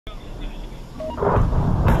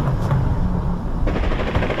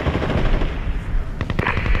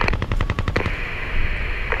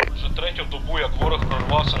Вже третю добу, як ворог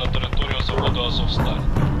прорвався на територію заводу Азовсталь,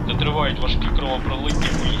 де тривають важкі кровопролитні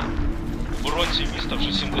бої. Оборонці міста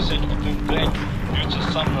вже 71 день б'ються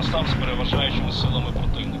сам на сам з переважаючими силами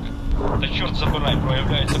противника. Та чорт забирай,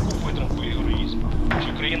 проявляє таку витримку і героїзм,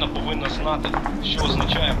 що країна повинна знати, що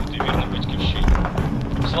означає бути вірним батьківщині.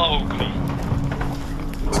 Слава Україні!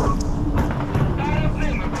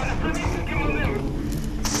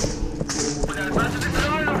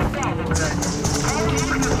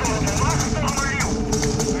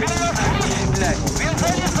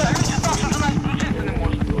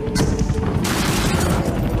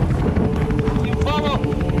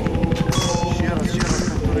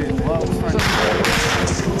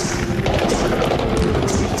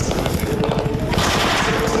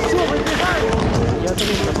 Я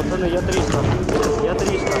 300, пацаны, я 300.